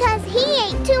morph because he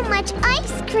ate too much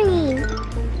ice cream.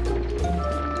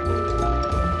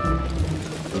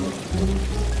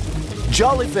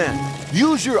 Jolly Fan,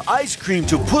 use your ice cream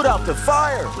to put out the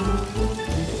fire.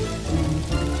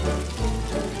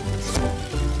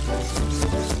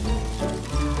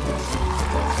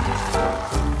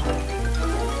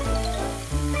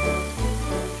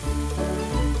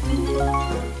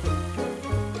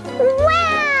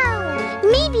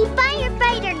 Maybe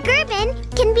firefighter Gerben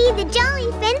can be the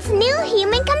Jolly Fan's new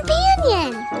human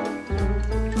companion.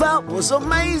 That was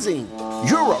amazing.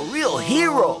 You're a real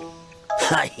hero.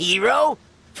 A hero?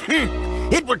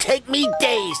 It will take me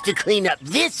days to clean up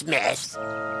this mess.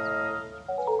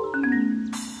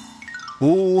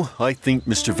 Oh, I think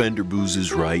Mr. Vanderboos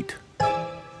is right.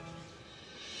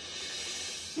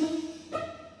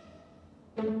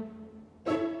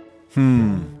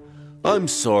 I'm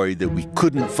sorry that we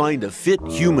couldn't find a fit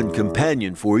human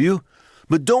companion for you,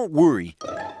 but don't worry.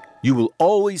 You will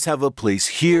always have a place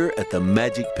here at the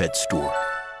Magic Pet Store.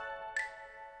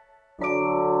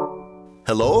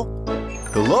 Hello?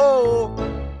 Hello?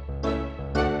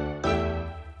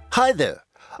 Hi there.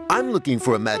 I'm looking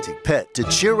for a magic pet to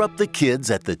cheer up the kids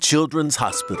at the Children's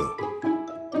Hospital.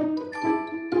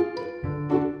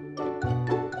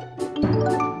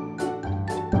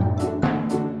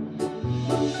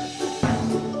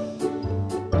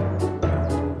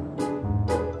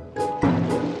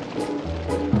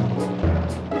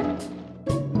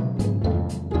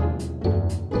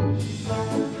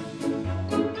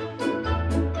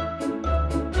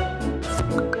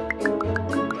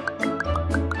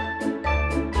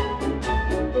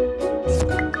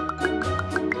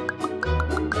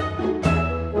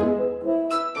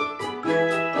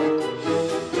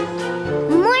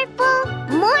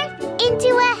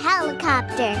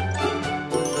 monster.